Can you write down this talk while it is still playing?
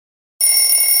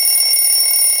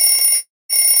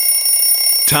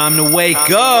Time to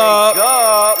wake up.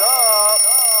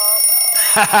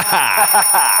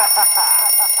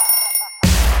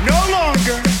 No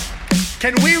longer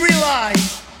can we rely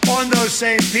on those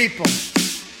same people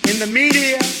in the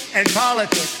media and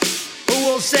politics who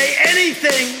will say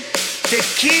anything to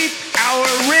keep our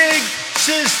rigged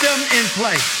system in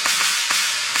place.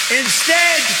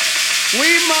 Instead,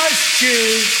 we must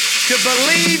choose to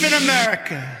believe in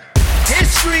America.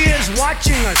 History is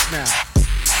watching us now.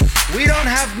 We don't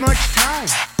have much time,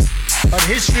 but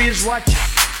history is watching.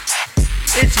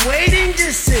 It's waiting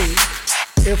to see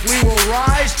if we will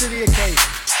rise to the occasion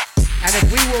and if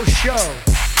we will show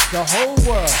the whole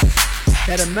world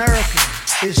that America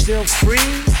is still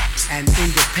free and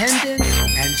independent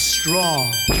and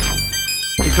strong.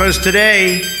 Because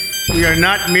today, we are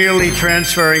not merely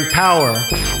transferring power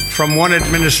from one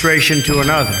administration to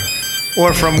another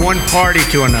or from one party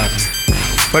to another,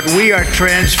 but we are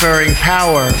transferring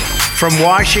power from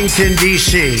Washington,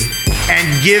 D.C.,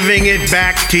 and giving it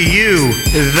back to you,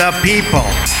 the people.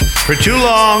 For too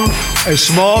long, a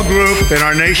small group in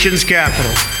our nation's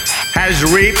capital has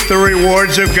reaped the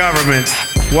rewards of government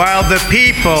while the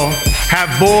people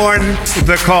have borne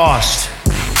the cost.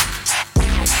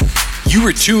 You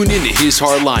are tuned into His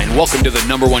Hard Line. Welcome to the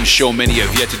number one show many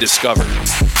have yet to discover.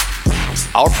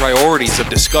 Our priorities of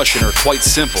discussion are quite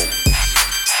simple.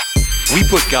 We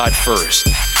put God first.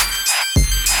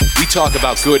 We talk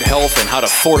about good health and how to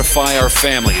fortify our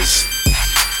families,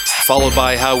 followed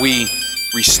by how we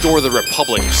restore the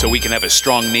republic so we can have a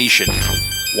strong nation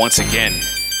once again.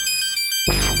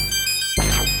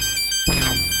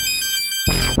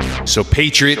 So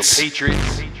Patriots,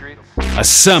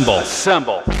 assemble.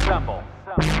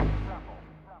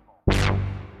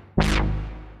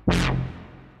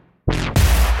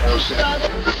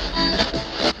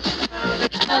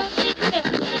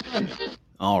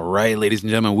 All right, ladies and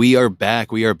gentlemen, we are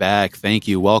back. Thank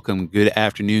you. Welcome. Good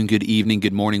afternoon, good evening,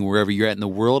 good morning, wherever you're at in the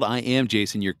world. I am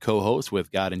Jason, your co-host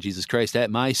with God and Jesus Christ at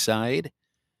my side,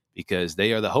 because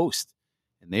they are the host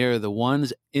and they are the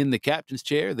ones in the captain's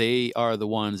chair. They are the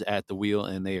ones at the wheel,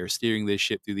 and they are steering this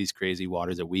ship through these crazy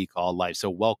waters that we call life. So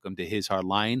welcome to His Hard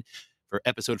Line for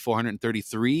episode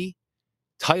 433,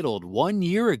 titled 1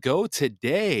 year ago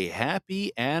today.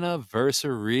 Happy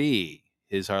anniversary,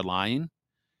 His Hard Line.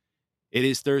 It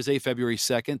is Thursday, February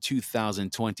 2nd,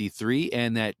 2023,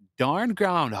 and that darn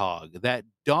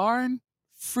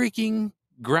freaking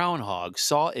groundhog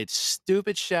saw its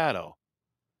stupid shadow.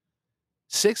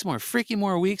 6 more freaking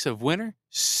more weeks of winter?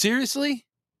 Seriously?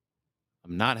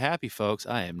 I'm not happy, folks.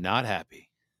 I am not happy.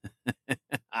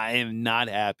 I am not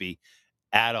happy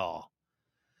at all.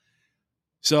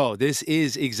 So this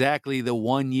is exactly the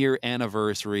 1 year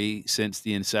anniversary since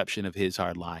the inception of His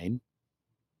Hard Line.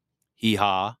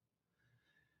 Hee-haw.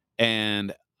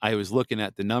 And I was looking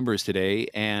at the numbers today,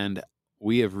 and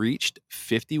we have reached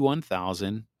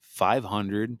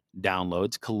 51,500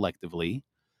 downloads collectively.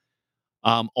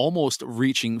 Almost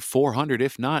reaching 400,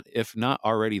 if not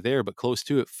already there, but close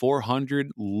to it. 400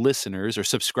 listeners or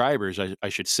subscribers, I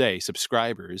should say,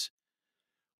 subscribers,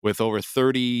 with over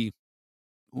 32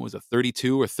 or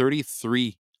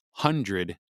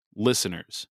 3,300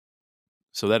 listeners.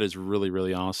 So that is really,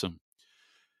 really awesome.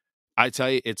 I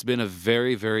tell you, it's been a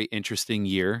very, very interesting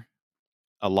year.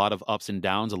 A lot of ups and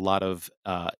downs, I've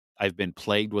been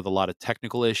plagued with a lot of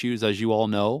technical issues, as you all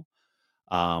know.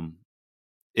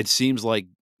 It seems like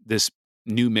this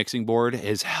new mixing board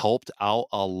has helped out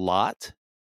a lot.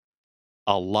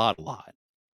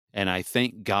 And I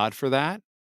thank God for that.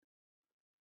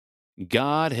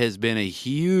 God has been a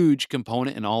huge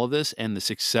component in all of this and the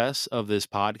success of this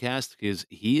podcast, because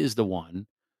He is the one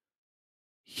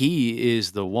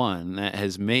that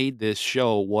has made this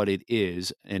show what it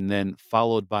is, and then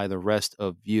followed by the rest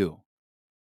of you.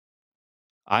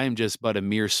 I am just but a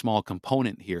mere small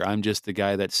component here. I'm just the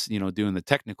guy that's, doing the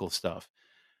technical stuff.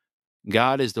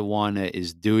 God is the one that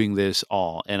is doing this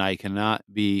all, and I cannot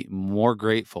be more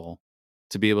grateful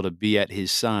to be able to be at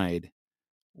His side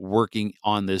working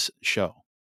on this show.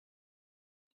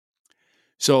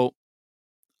 So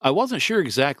I wasn't sure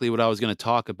exactly what I was going to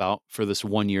talk about for this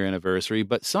 1 year anniversary,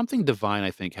 but something divine,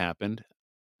 I think, happened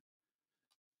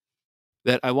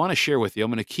that I want to share with you.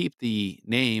 I'm going to keep the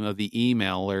name of the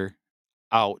emailer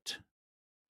out,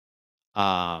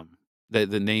 the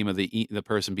name of the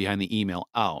person behind the email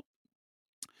out.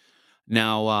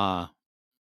 Now,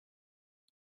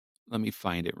 let me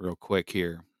find it real quick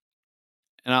here.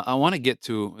 And I want to get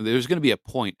to, there's going to be a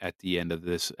point at the end of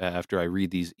this after I read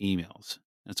these emails.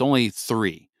 It's only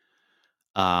 3.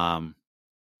 If I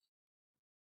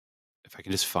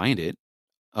can just find it.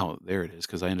 Oh, there it is,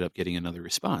 because I ended up getting another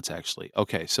response, actually.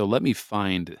 Okay, so let me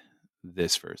find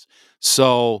this first.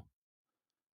 So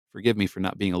forgive me for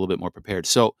not being a little bit more prepared.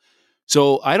 So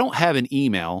I don't have an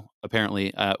email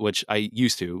apparently, which I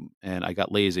used to, and I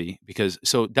got lazy because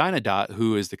Dynadot,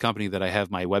 who is the company that I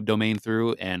have my web domain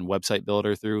through and website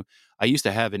builder through, I used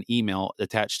to have an email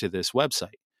attached to this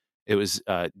website. It was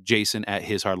Jason at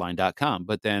hishardline.com.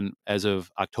 But then as of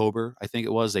October, I think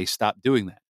it was, they stopped doing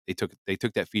that. They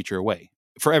took that feature away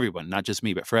for everyone, not just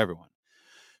me, but for everyone.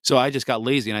 So I just got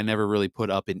lazy and I never really put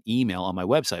up an email on my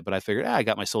website, but I figured, I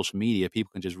got my social media.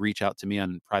 People can just reach out to me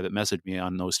on private message me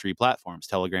on those three platforms,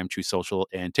 Telegram, True Social,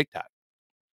 and TikTok.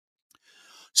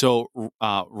 So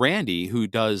Randy, who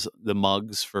does the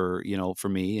mugs for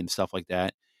me and stuff like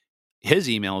that, his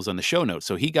email is on the show notes.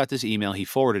 So he got this email, he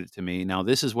forwarded it to me. Now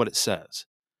this is what it says.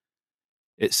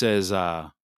 It says,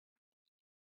 let's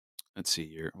see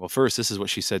here. Well, first, this is what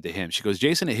she said to him. She goes,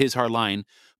 Jason at His Hard Line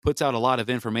puts out a lot of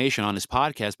information on his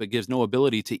podcast, but gives no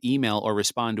ability to email or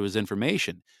respond to his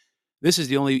information. This is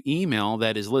the only email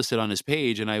that is listed on his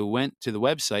page, and I went to the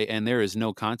website and there is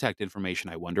no contact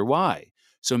information. I wonder why.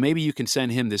 So maybe you can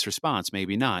send him this response,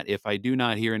 maybe not. If I do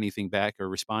not hear anything back or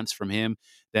response from him,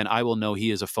 then I will know he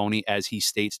is a phony, as he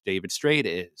states David Straight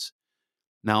is.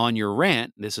 Now, on your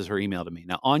rant, this is her email to me.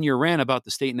 Now, on your rant about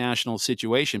the state national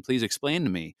situation, please explain to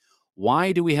me,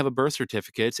 why do we have a birth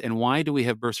certificates, and why do we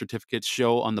have birth certificates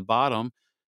show on the bottom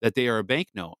that they are a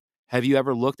banknote? Have you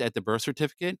ever looked at the birth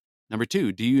certificate? Number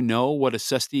two, do you know what a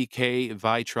Sesti K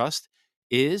Vi Trust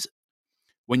is?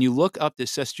 When you look up the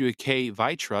Sesti K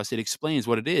Vi Trust, it explains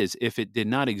what it is. If it did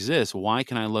not exist, why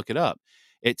can I look it up?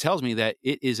 It tells me that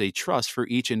it is a trust for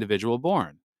each individual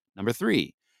born. Number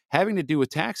three, having to do with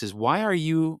taxes, why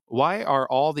are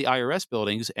all the IRS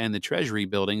buildings and the Treasury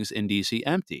buildings in DC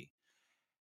empty?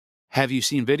 Have you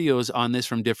seen videos on this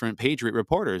from different Patriot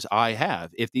reporters? I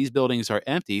have. If these buildings are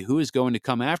empty, who is going to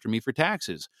come after me for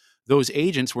taxes? Those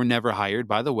agents were never hired,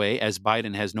 by the way, as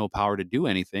Biden has no power to do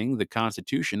anything. The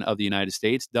Constitution of the United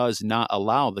States does not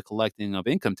allow the collecting of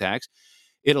income tax.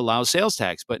 It allows sales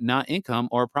tax, but not income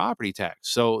or property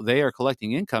tax. So they are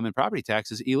collecting income and property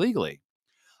taxes illegally.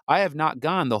 I have not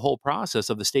gone the whole process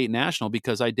of the state national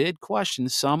because I did question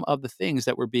some of the things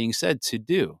that were being said to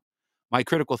do. My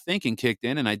critical thinking kicked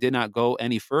in and I did not go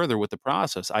any further with the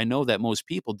process. I know that most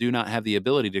people do not have the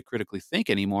ability to critically think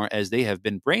anymore as they have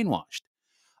been brainwashed.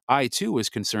 I too was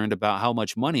concerned about how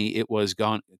much money it was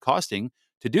costing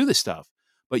to do this stuff.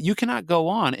 But you cannot go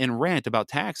on and rant about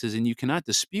taxes, and you cannot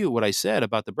dispute what I said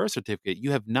about the birth certificate.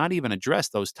 You have not even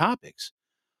addressed those topics.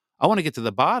 I want to get to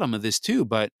the bottom of this too,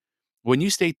 but when you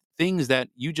state things that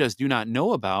you just do not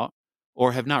know about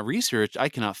or have not researched, I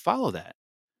cannot follow that.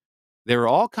 There are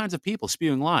all kinds of people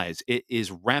spewing lies. It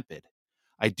is rampant.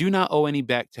 I do not owe any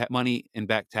money in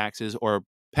back taxes or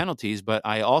penalties, but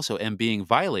I also am being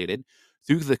violated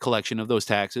through the collection of those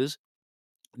taxes.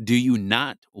 Do you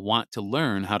not want to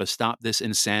learn how to stop this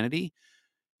insanity?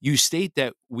 You state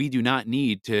that we do not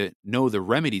need to know the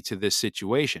remedy to this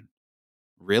situation.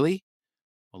 Really?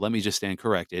 Well, let me just stand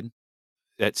corrected.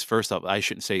 That's first off, I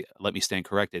shouldn't say let me stand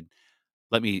corrected.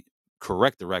 Let me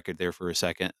correct the record there for a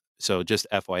second. So just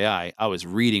FYI, I was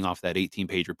reading off that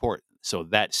 18-page report. So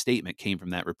that statement came from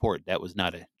that report. That was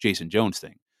not a Jason Jones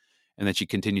thing. And then she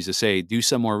continues to say, do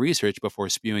some more research before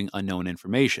spewing unknown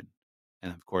information.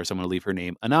 And of course, I'm going to leave her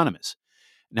name anonymous.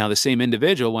 Now, the same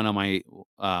individual went on my,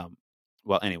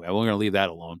 well, anyway, we're going to leave that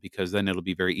alone because then it'll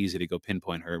be very easy to go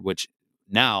pinpoint her, which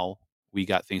now we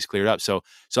got things cleared up. So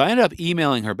I ended up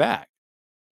emailing her back.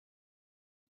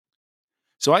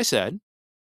 So I said,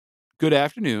 good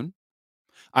afternoon.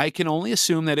 I can only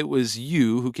assume that it was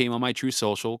you who came on my True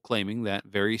Social claiming that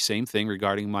very same thing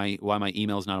regarding why my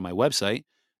email is not on my website.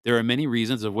 There are many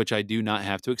reasons of which I do not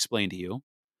have to explain to you.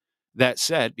 That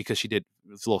said, because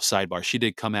it's a little sidebar, she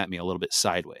did come at me a little bit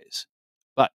sideways.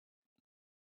 But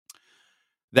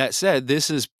that said, this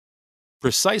is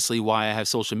precisely why I have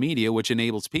social media, which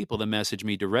enables people to message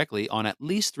me directly on at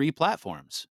least 3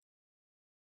 platforms.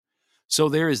 So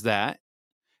there is that.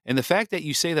 And the fact that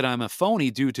you say that I'm a phony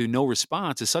due to no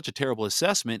response is such a terrible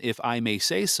assessment, if I may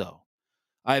say so.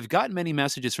 I've gotten many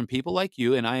messages from people like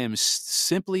you, and I am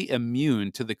simply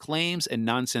immune to the claims and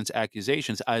nonsense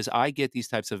accusations, as I get these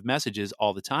types of messages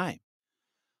all the time.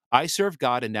 I serve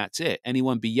God, and that's it.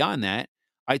 Anyone beyond that,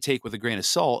 I take with a grain of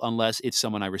salt unless it's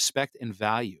someone I respect and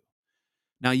value.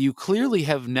 Now, you clearly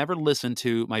have never listened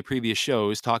to my previous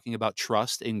shows talking about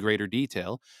trust in greater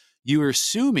detail. You are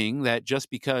assuming that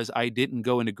just because I didn't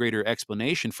go into greater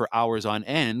explanation for hours on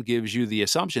end gives you the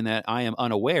assumption that I am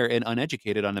unaware and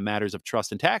uneducated on the matters of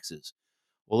trust and taxes.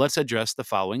 Well, let's address the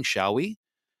following, shall we?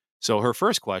 So her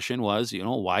first question was,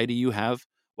 why do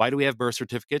we have birth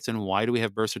certificates, and why do we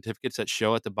have birth certificates that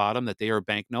show at the bottom that they are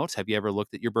banknotes? Have you ever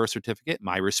looked at your birth certificate?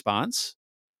 My response,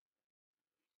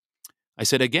 I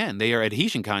said, again, they are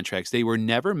adhesion contracts. They were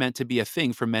never meant to be a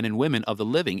thing for men and women of the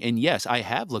living. And yes, I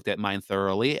have looked at mine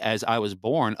thoroughly, as I was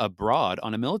born abroad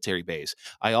on a military base.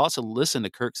 I also listened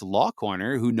to Kirk's Law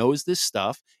Corner, who knows this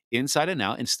stuff inside and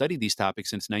out and studied these topics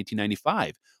since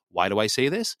 1995. Why do I say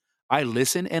this? I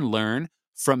listen and learn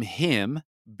from him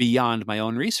beyond my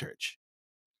own research.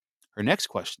 Her next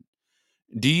question: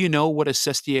 do you know what a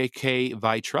Sestiake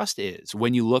Vi trust is?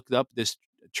 When you look up this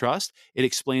trust, it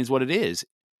explains what it is.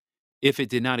 If it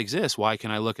did not exist, why can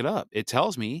I look it up? It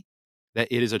tells me that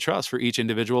it is a trust for each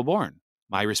individual born.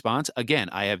 My response, again,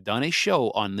 I have done a show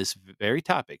on this very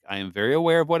topic. I am very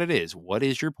aware of what it is. What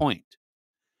is your point?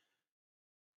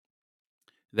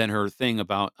 Then her thing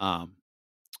about uh,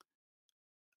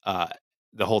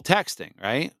 the whole tax thing,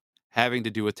 right? Having to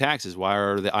do with taxes. Why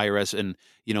are the IRS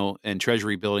and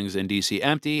Treasury buildings in DC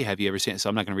empty? Have you ever seen it? So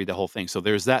I'm not going to read the whole thing. So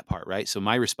there's that part, right? So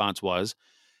my response was,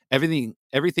 everything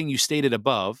you stated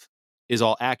above is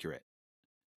all accurate.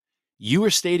 You are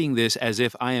stating this as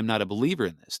if I am not a believer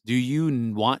in this. Do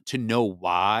you want to know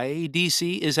why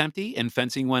DC is empty and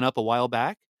fencing went up a while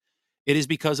back? It is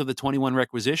because of the 21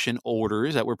 requisition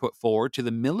orders that were put forward to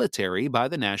the military by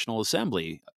the National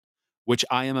Assembly, which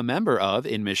I am a member of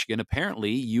in Michigan.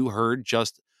 Apparently, you heard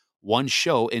just one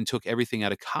show and took everything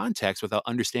out of context without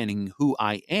understanding who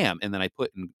I am. And then I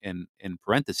put in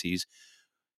parentheses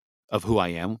of who I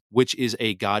am, which is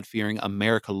a God-fearing,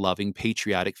 America-loving,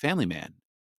 patriotic family man.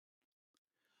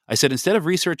 I said, instead of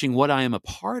researching what I am a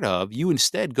part of, you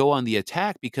instead go on the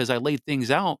attack because I laid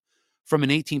things out from an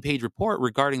 18-page report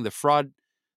regarding the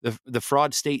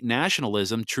fraud state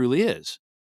nationalism truly is.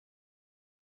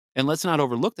 And let's not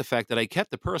overlook the fact that I kept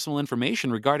the personal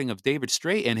information regarding of David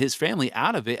Straight and his family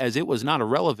out of it, as it was not a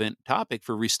relevant topic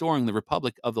for restoring the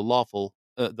republic of the lawful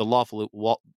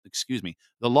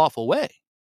way.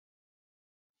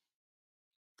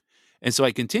 And so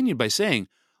I continued by saying,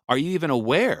 are you even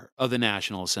aware of the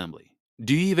National Assembly?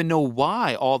 Do you even know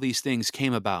why all these things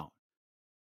came about?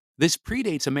 This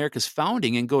predates America's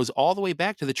founding and goes all the way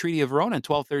back to the Treaty of Verona in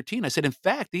 1213. I said, in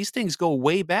fact, these things go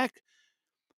way back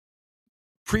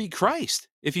pre-Christ,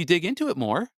 if you dig into it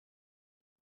more.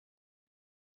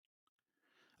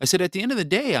 I said, at the end of the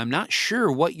day, I'm not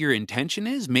sure what your intention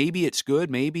is. Maybe it's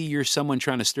good. Maybe you're someone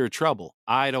trying to stir trouble.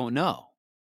 I don't know.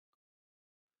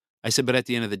 I said, but at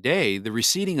the end of the day, the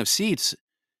reseating of seats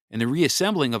and the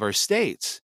reassembling of our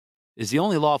states is the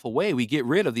only lawful way we get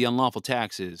rid of the unlawful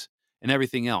taxes and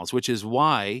everything else, which is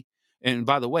why, and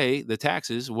by the way, the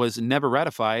taxes was never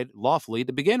ratified lawfully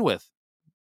to begin with,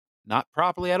 not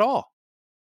properly at all.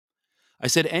 I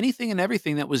said anything and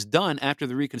everything that was done after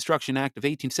the Reconstruction Act of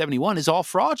 1871 is all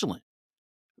fraudulent.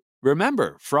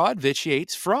 Remember, fraud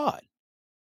vitiates fraud.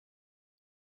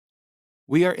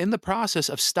 We are in the process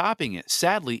of stopping it.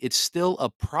 Sadly, it's still a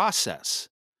process.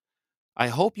 I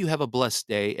hope you have a blessed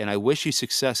day, and I wish you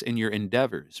success in your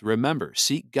endeavors. Remember,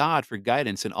 seek God for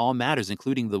guidance in all matters,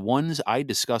 including the ones I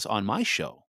discuss on my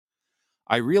show.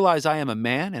 I realize I am a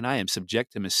man and I am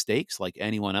subject to mistakes like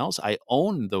anyone else. I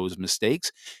own those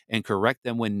mistakes and correct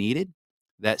them when needed.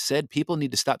 That said, people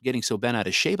need to stop getting so bent out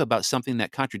of shape about something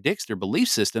that contradicts their belief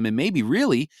system and maybe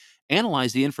really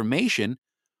analyze the information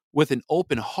with an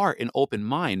open heart and open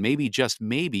mind. Maybe, just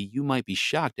maybe, you might be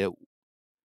shocked at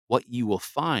what you will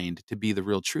find to be the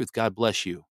real truth. God bless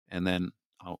you. And then,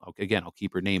 I'll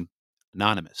keep her name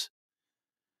anonymous.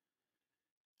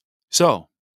 So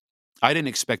I didn't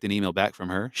expect an email back from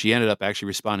her. She ended up actually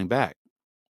responding back.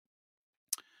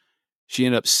 She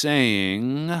ended up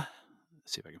saying, let's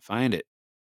see if I can find it.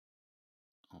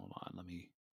 Hold on, let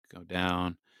me go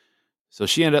down. So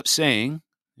she ended up saying,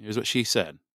 here's what she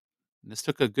said. And this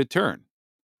took a good turn.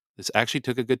 This actually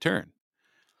took a good turn.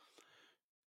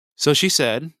 So she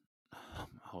said,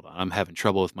 hold on, I'm having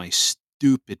trouble with my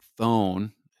stupid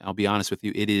phone. I'll be honest with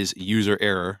you, it is user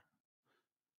error.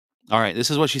 All right, this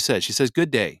is what she said. She says,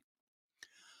 good day.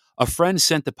 A friend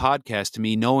sent the podcast to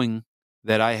me knowing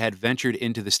that I had ventured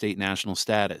into the state national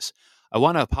status. I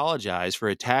want to apologize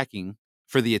for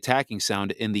the attacking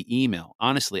sound in the email.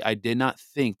 Honestly, I did not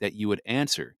think that you would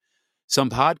answer. Some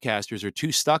podcasters are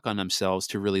too stuck on themselves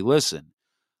to really listen.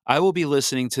 I will be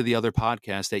listening to the other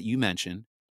podcast that you mentioned,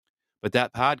 but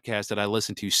that podcast that I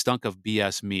listened to stunk of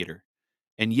BS meter.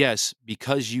 And yes,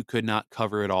 because you could not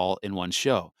cover it all in one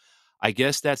show. I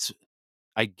guess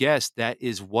that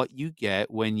is what you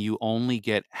get when you only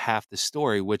get half the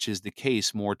story, which is the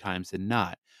case more times than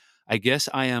not. I guess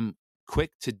I am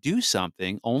quick to do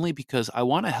something only because I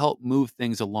want to help move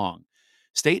things along.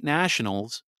 State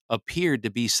nationals appeared to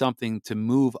be something to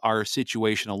move our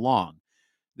situation along.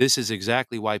 This is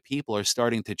exactly why people are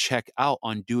starting to check out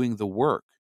on doing the work.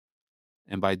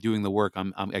 And by doing the work,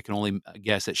 I can only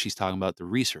guess that she's talking about the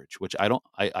research, which I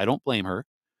don't blame her.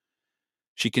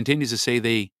 She continues to say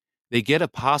they get a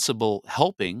possible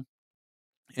helping,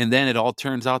 and then it all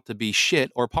turns out to be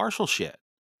shit or partial shit.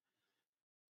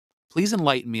 Please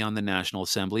enlighten me on the National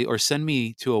Assembly, or send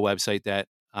me to a website that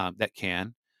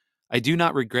can. I do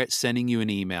not regret sending you an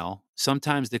email.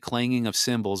 Sometimes the clanging of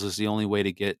cymbals is the only way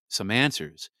to get some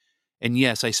answers. And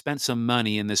yes, I spent some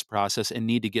money in this process and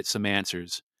need to get some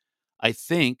answers. I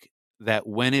think that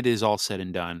when it is all said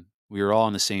and done, we are all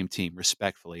on the same team,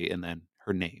 respectfully, and then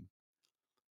her name.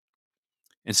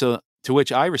 And so to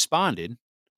which I responded,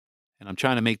 and I'm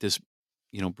trying to make this,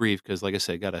 brief because, like I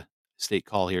said, I got a state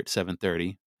call here at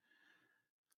 7:30.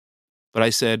 But I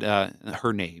said,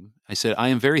 her name. I said, I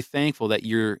am very thankful that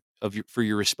for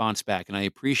your response back, and I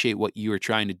appreciate what you are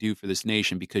trying to do for this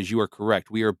nation, because you are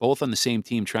correct. We are both on the same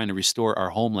team trying to restore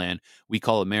our homeland we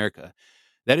call America.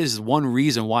 That is one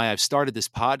reason why I've started this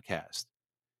podcast.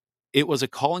 It was a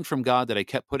calling from God that I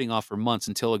kept putting off for months,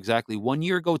 until exactly 1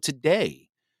 year ago today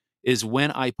is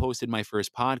when I posted my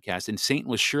first podcast, and Satan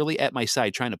was surely at my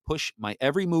side trying to push my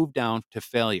every move down to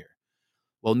failure.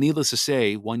 Well, needless to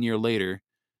say, 1 year later,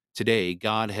 today,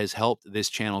 God has helped this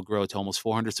channel grow to almost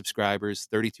 400 subscribers,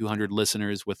 3,200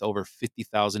 listeners, with over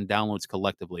 50,000 downloads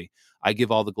collectively. I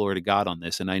give all the glory to God on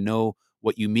this, and I know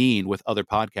what you mean with other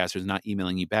podcasters not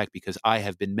emailing you back, because I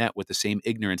have been met with the same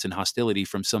ignorance and hostility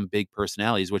from some big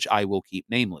personalities, which I will keep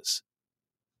nameless.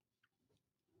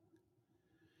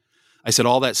 I said,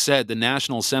 all that said, the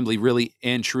National Assembly really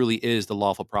and truly is the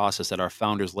lawful process that our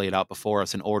founders laid out before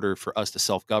us in order for us to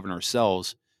self-govern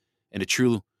ourselves, and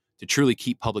to truly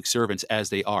keep public servants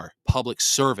as they are, public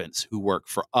servants who work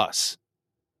for us.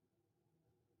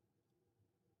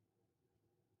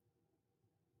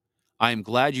 I am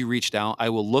glad you reached out. I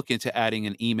will look into adding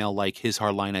an email like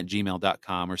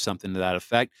hishardline@gmail.com or something to that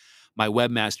effect. My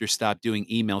webmaster stopped doing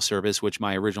email service, which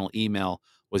my original email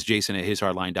was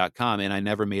jason@hishardline.com, and I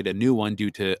never made a new one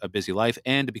due to a busy life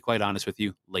and, to be quite honest with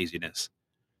you, laziness.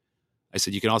 I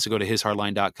said, you can also go to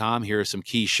hishardline.com. Here are some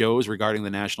key shows regarding the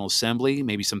National Assembly,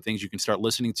 maybe some things you can start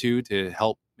listening to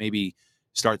help maybe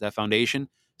start that foundation.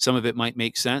 Some of it might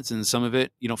make sense, and some of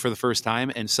it, for the first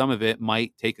time, and some of it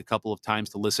might take a couple of times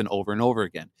to listen over and over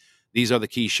again. These are the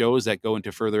key shows that go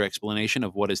into further explanation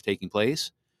of what is taking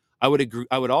place. I would agree.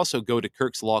 I would also go to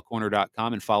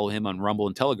kirkslawcorner.com and follow him on Rumble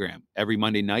and Telegram. Every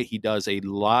Monday night, he does a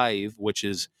live, which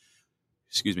he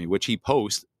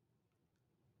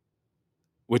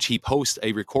posts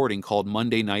a recording called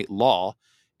Monday Night Law,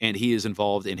 and he is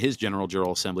involved in his General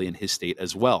Assembly in his state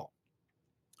as well.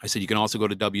 I said, you can also go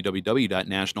to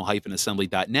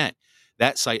www.national-assembly.net.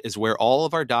 That site is where all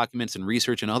of our documents and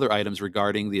research and other items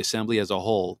regarding the assembly as a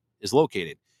whole is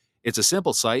located. It's a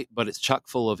simple site, but it's chock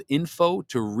full of info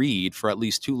to read for at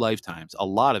least 2 lifetimes. A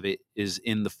lot of it is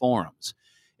in the forums.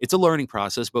 It's a learning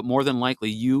process, but more than likely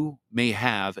you may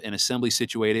have an assembly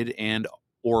situated and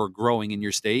or growing in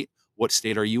your state. What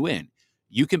state are you in?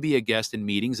 You can be a guest in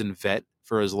meetings and vet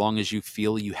for as long as you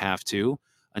feel you have to,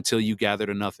 until you gathered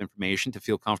enough information to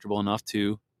feel comfortable enough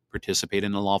to participate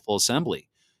in a lawful assembly.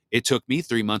 It took me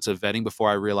 3 months of vetting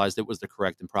before I realized it was the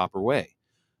correct and proper way.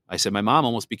 I said, my mom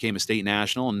almost became a state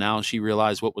national, and now she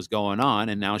realized what was going on,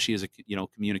 and now she is a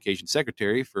communication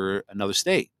secretary for another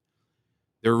state.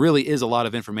 There really is a lot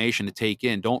of information to take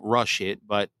in. Don't rush it,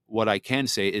 but what I can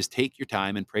say is take your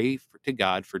time and pray to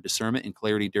God for discernment and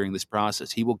clarity during this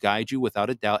process. He will guide you without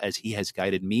a doubt, as he has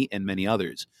guided me and many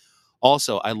others.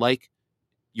 Also, I like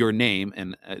your name,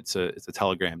 and it's a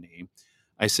Telegram name.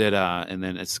 I said, and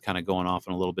then it's kind of going off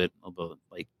on a little bit of a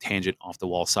like tangent off the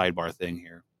wall sidebar thing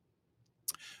here.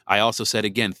 I also said,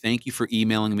 again, thank you for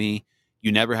emailing me.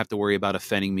 You never have to worry about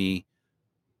offending me.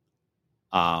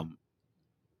 Boy,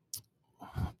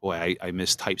 I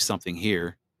mistyped something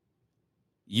here.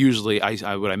 Usually,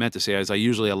 what I meant to say is I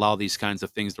usually allow these kinds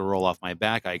of things to roll off my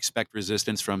back. I expect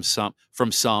resistance from some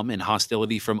and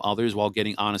hostility from others, while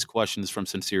getting honest questions from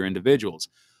sincere individuals.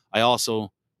 I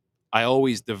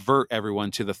always divert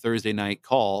everyone to the Thursday night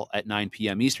call at 9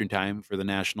 p.m. Eastern time for the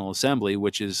National Assembly,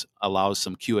 which allows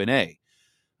some Q&A.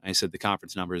 I said the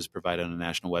conference number is provided on the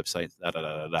national website.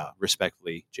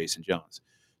 Respectfully, Jason Jones.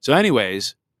 So,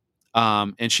 anyways,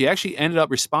 and she actually ended up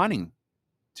responding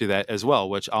to that as well,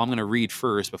 which I'm going to read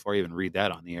first before I even read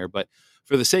that on the air. But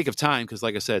for the sake of time, because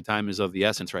like I said, time is of the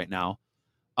essence right now.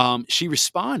 She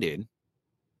responded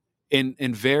in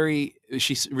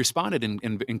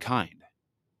kind.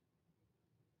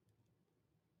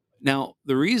 Now,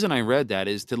 the reason I read that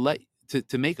is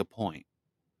to make a point,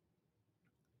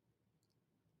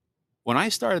 when I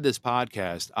started this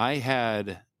podcast, I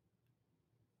had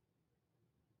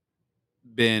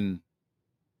been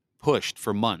pushed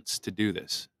for months to do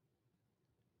this.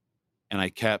 And I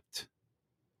kept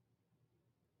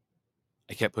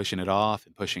pushing it off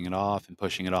and pushing it off and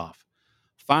pushing it off.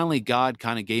 Finally, God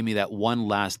kind of gave me that one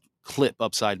last clip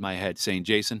upside my head saying,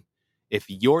 Jason, if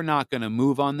you're not going to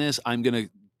move on this, I'm going to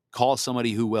call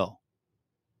somebody who will.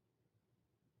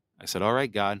 I said, all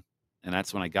right, God. And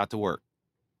that's when I got to work.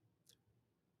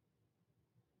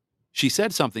 She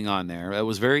said something on there that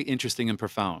was very interesting and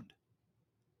profound.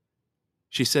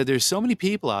 She said, there's so many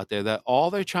people out there that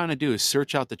all they're trying to do is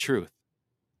search out the truth.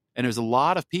 And there's a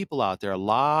lot of people out there, a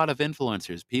lot of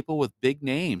influencers, people with big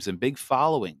names and big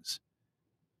followings.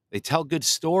 They tell good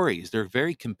stories. They're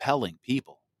very compelling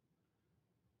people.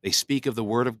 They speak of the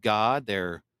word of God.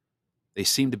 They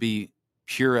seem to be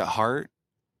pure at heart.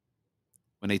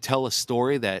 When they tell a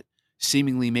story that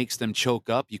seemingly makes them choke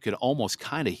up, you could almost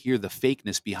kind of hear the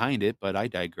fakeness behind it, but I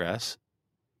digress.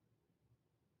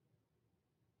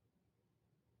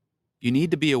 You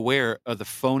need to be aware of the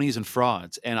phonies and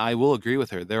frauds, and I will agree with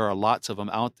her. There are lots of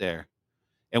them out there.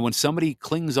 And when somebody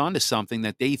clings on to something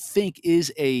that they think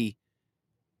is a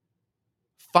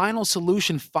final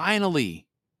solution, finally,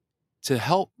 to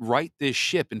help right this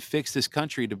ship and fix this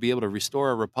country to be able to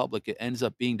restore a republic, it ends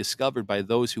up being discovered by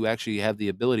those who actually have the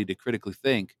ability to critically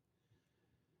think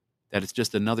that it's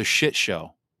just another shit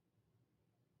show.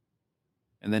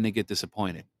 And then they get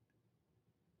disappointed.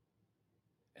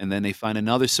 And then they find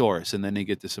another source, and then they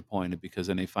get disappointed because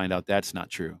then they find out that's not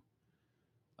true.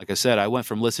 Like I said, I went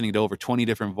from listening to over 20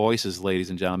 different voices, ladies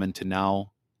and gentlemen, to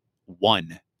now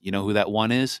one. You know who that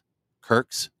one is?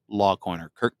 Kirk's Law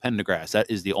Corner, Kirk Pendergrass. That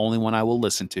is the only one I will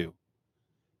listen to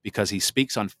because he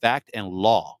speaks on fact and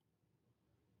law,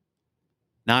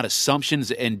 not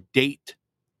assumptions and date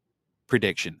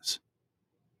predictions.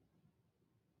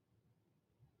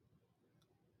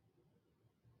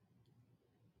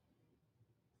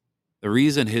 The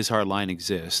reason his hard line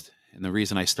exists and the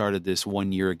reason I started this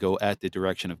 1 year ago at the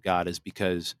direction of God is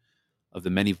because of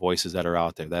the many voices that are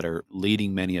out there that are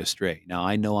leading many astray. Now,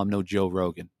 I know I'm no Joe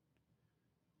Rogan,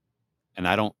 and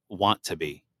I don't want to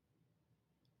be.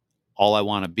 All I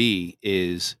want to be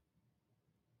is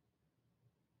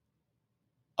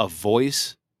a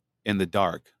voice in the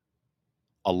dark,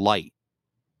 a light.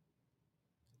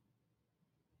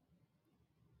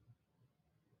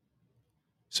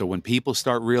 So when people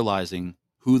start realizing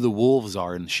who the wolves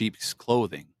are in sheep's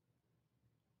clothing,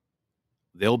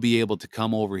 they'll be able to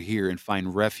come over here and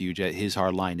find refuge at his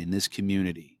hard line in this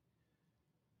community.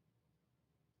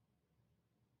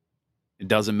 It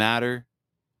doesn't matter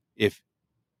if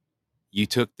you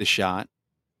took the shot.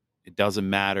 It doesn't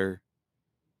matter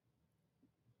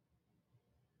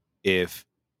if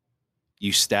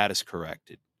you status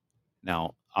corrected.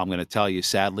 Now, I'm going to tell you,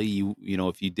 sadly, you know,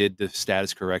 if you did the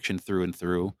status correction through and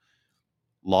through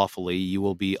lawfully, you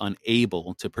will be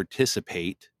unable to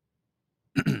participate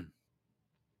in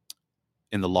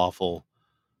the lawful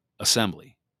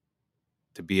assembly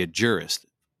to be a jurist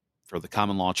for the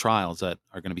common law trials that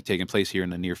are going to be taking place here in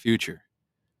the near future.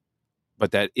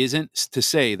 But that isn't to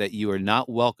say that you are not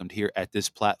welcomed here at this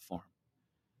platform,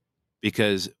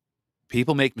 because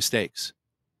people make mistakes.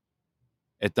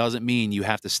 It doesn't mean you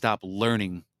have to stop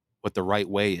learning what the right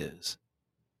way is,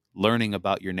 learning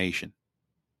about your nation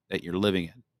that you're living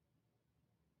in.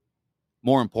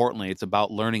 More importantly, it's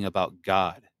about learning about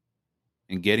God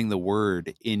and getting the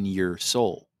word in your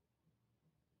soul.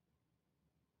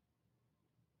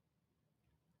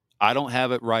 I don't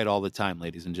have it right all the time,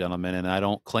 ladies and gentlemen, and I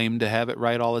don't claim to have it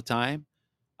right all the time.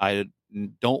 I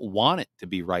don't want it to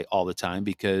be right all the time,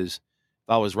 because if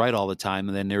I was right all the time,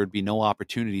 then there would be no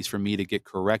opportunities for me to get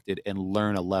corrected and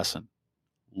learn a lesson.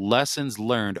 Lessons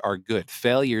learned are good.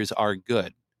 Failures are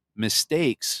good.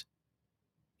 Mistakes,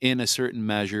 in a certain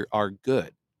measure, are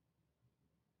good.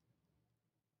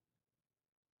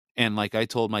 And like I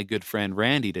told my good friend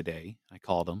Randy today, I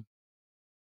called him,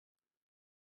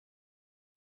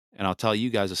 and I'll tell you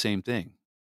guys the same thing.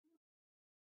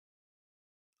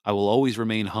 I will always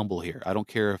remain humble here. I don't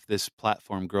care if this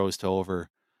platform grows to over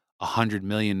 100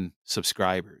 million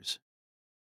subscribers,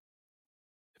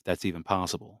 if that's even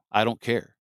possible. I don't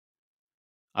care.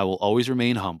 I will always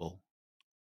remain humble.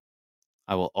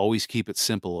 I will always keep it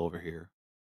simple over here,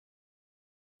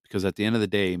 because at the end of the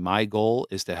day, my goal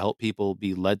is to help people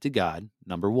be led to God,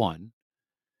 number one,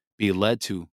 be led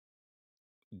to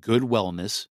good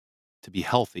wellness, to be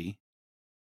healthy,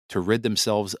 to rid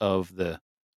themselves of the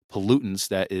pollutants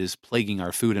that is plaguing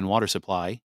our food and water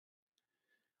supply.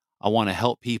 I want to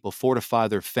help people fortify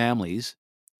their families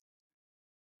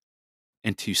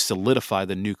and to solidify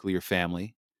the nuclear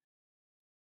family.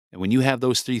 And when you have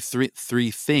those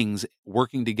three things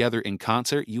working together in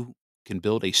concert, you can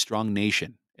build a strong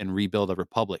nation and rebuild a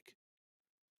republic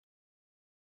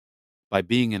by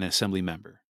being an assembly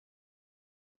member,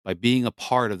 by being a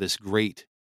part of this great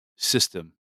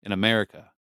system in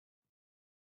America.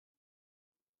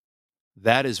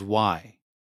 That is why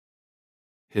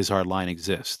His Hard Line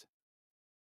exists.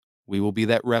 We will be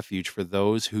that refuge for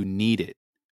those who need it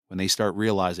when they start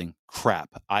realizing,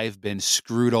 crap, I've been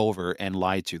screwed over and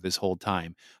lied to this whole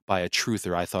time by a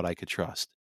truther I thought I could trust.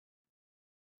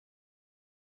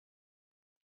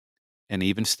 And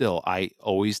even still, I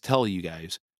always tell you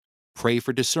guys, pray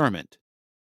for discernment,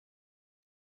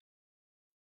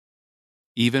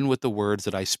 even with the words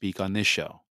that I speak on this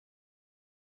show.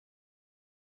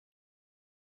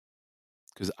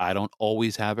 Because I don't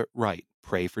always have it right.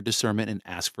 Pray for discernment and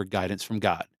ask for guidance from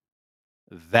God.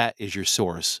 That is your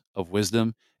source of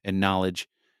wisdom and knowledge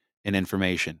and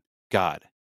information. God,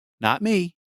 not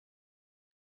me.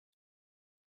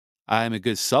 I am a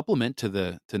good supplement to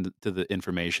the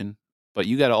information, but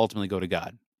you got to ultimately go to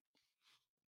God.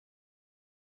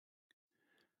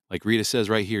 Like Rita says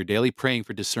right here, daily praying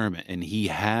for discernment, and He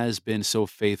has been so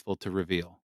faithful to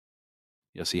reveal.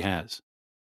 Yes, He has.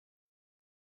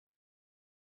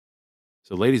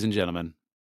 So, ladies and gentlemen,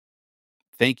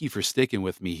 thank you for sticking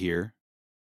with me here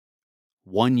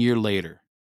 1 year later,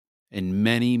 and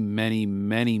many, many,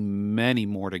 many, many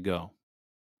more to go.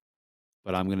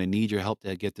 But I'm going to need your help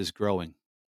to get this growing.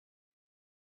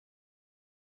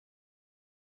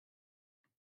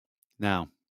 Now,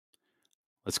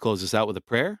 let's close this out with a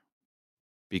prayer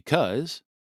because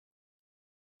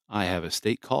I have a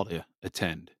state call to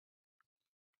attend.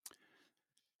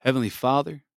 Heavenly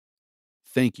Father,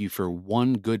 thank you for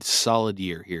one good solid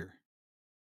year here.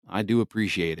 I do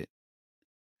appreciate it.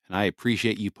 And I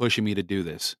appreciate you pushing me to do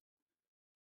this.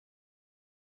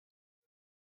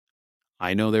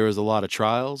 I know there was a lot of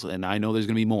trials, and I know there's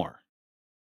going to be more.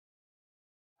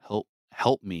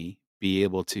 Help me be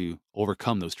able to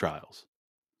overcome those trials.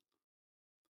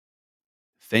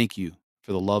 Thank you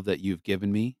for the love that you've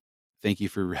given me. Thank you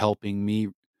for helping me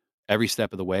every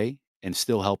step of the way and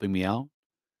still helping me out.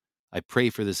 I pray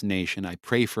for this nation. I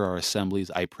pray for our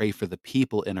assemblies. I pray for the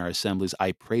people in our assemblies.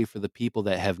 I pray for the people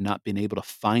that have not been able to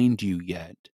find you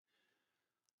yet.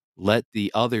 Let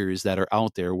the others that are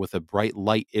out there with a bright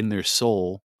light in their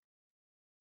soul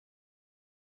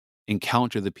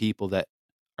encounter the people that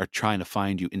are trying to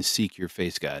find you and seek your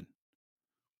face, God.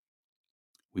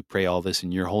 We pray all this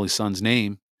in your holy Son's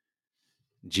name,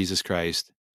 Jesus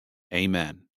Christ.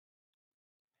 Amen.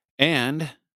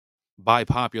 And by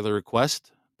popular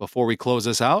request, before we close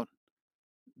this out,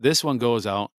 this one goes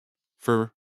out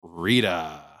for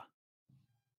Rita.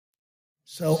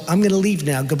 So I'm going to leave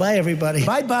now. Goodbye, everybody.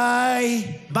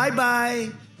 Bye-bye.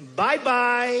 Bye-bye.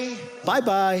 Bye-bye.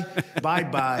 Bye-bye.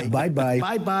 Bye-bye. Bye-bye. Bye-bye.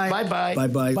 Bye-bye.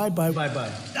 Bye-bye. Bye-bye.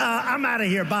 Bye-bye. I'm out of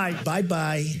here. Bye.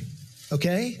 Bye-bye.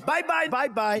 Okay? Bye-bye.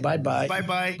 Bye-bye. Bye-bye.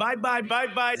 Bye-bye. Bye-bye.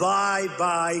 Bye-bye.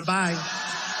 Bye-bye. Bye.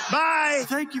 Bye.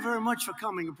 Thank you very much for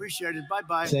coming. Appreciate it.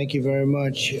 Bye-bye. Thank you very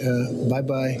much.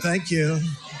 Bye-bye. Thank you.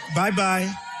 Bye-bye.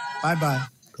 Bye-bye.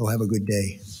 Go have a good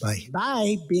day. Bye.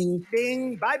 Bye. Bing.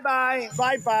 Bing. Bye-bye.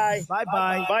 Bye-bye.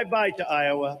 Bye-bye. Bye-bye to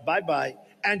Iowa. Bye-bye.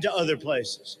 And to other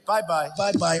places. Bye-bye.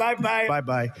 Bye-bye. Bye-bye.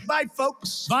 Bye-bye. Bye,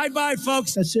 folks. Bye-bye,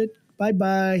 folks. That's it.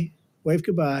 Bye-bye. Wave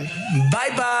goodbye.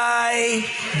 Bye-bye.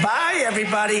 Bye,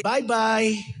 everybody.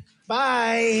 Bye-bye.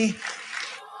 Bye.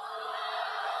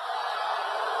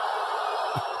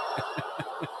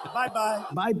 Bye-bye.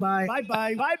 Bye-bye.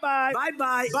 Bye-bye. Bye-bye. Bye-bye.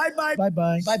 Bye-bye.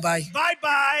 Bye-bye. Bye-bye.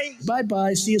 Bye-bye.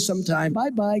 Bye-bye. See you sometime.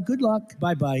 Bye-bye. Good luck.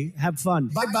 Bye-bye. Have fun.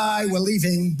 Bye-bye. We're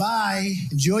leaving. Bye.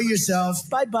 Enjoy yourself.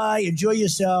 Bye-bye. Enjoy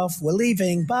yourself. We're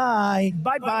leaving. Bye.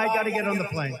 Bye-bye. Gotta get on the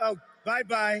plane. Oh,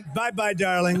 bye-bye. Bye-bye,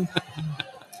 darling.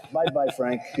 Bye-bye,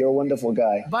 Frank. You're a wonderful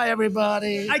guy. Bye,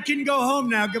 everybody. I can go home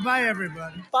now. Goodbye,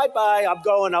 everybody. Bye-bye. I'm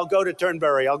going. I'll go to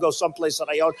Turnberry. I'll go someplace that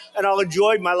I own, and I'll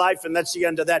enjoy my life, and that's the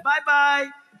end of that. Bye-bye.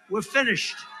 We're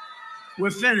finished.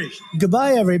 We're finished.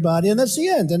 Goodbye, everybody. And that's the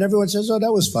end. And everyone says, oh,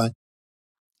 that was fun.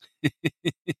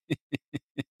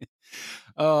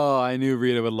 Oh, I knew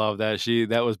Rita would love that.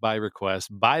 That was by request.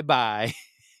 Bye-bye.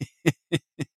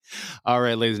 All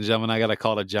right, ladies and gentlemen, I got a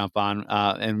call to jump on.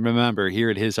 And remember, here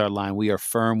at His Hard Line, we are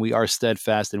firm, we are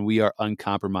steadfast, and we are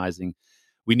uncompromising.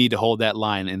 We need to hold that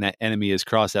line, and that enemy has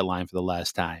crossed that line for the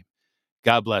last time.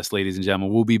 God bless, ladies and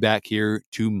gentlemen. We'll be back here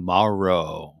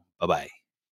tomorrow. Bye-bye.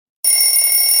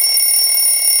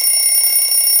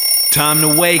 Time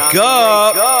to wake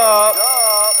up.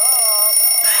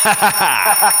 No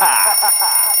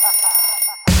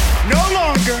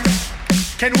longer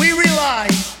can we rely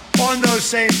on those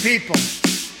same people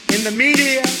in the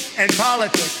media and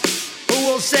politics who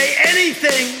will say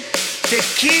anything to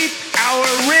keep our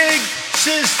rigged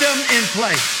system in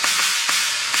place.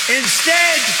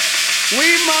 Instead,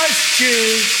 we must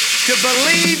choose to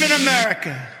believe in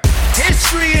America.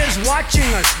 History is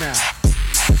watching us now.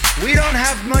 We don't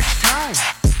have much time,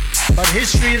 but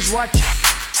history is watching.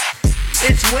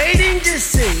 It's waiting to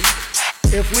see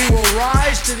if we will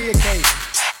rise to the occasion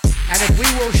and if we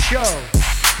will show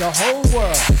the whole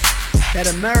world that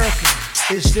America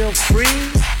is still free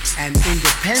and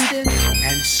independent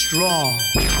and strong.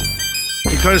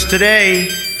 Because today,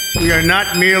 we are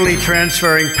not merely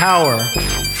transferring power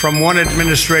from one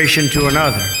administration to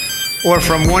another or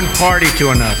from one party to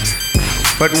another,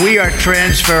 but we are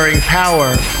transferring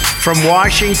power from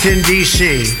Washington,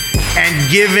 D.C.,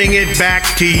 and giving it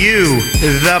back to you,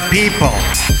 the people.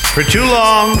 For too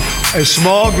long, a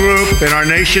small group in our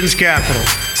nation's capital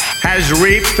has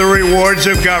reaped the rewards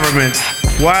of government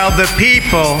while the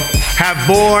people have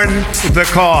borne the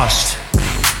cost.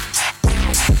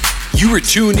 You are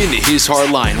tuned into His Hard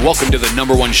Line. Welcome to the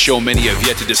 #1 show many have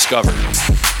yet to discover.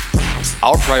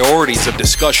 Our priorities of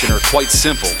discussion are quite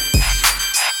simple.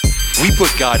 We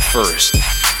put God first.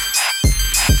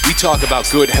 We talk about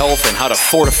good health and how to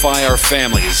fortify our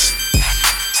families,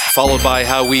 followed by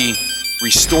how we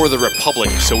restore the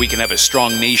republic so we can have a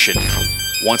strong nation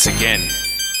once again.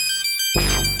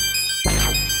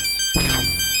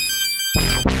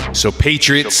 So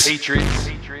patriots,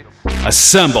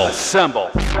 assemble.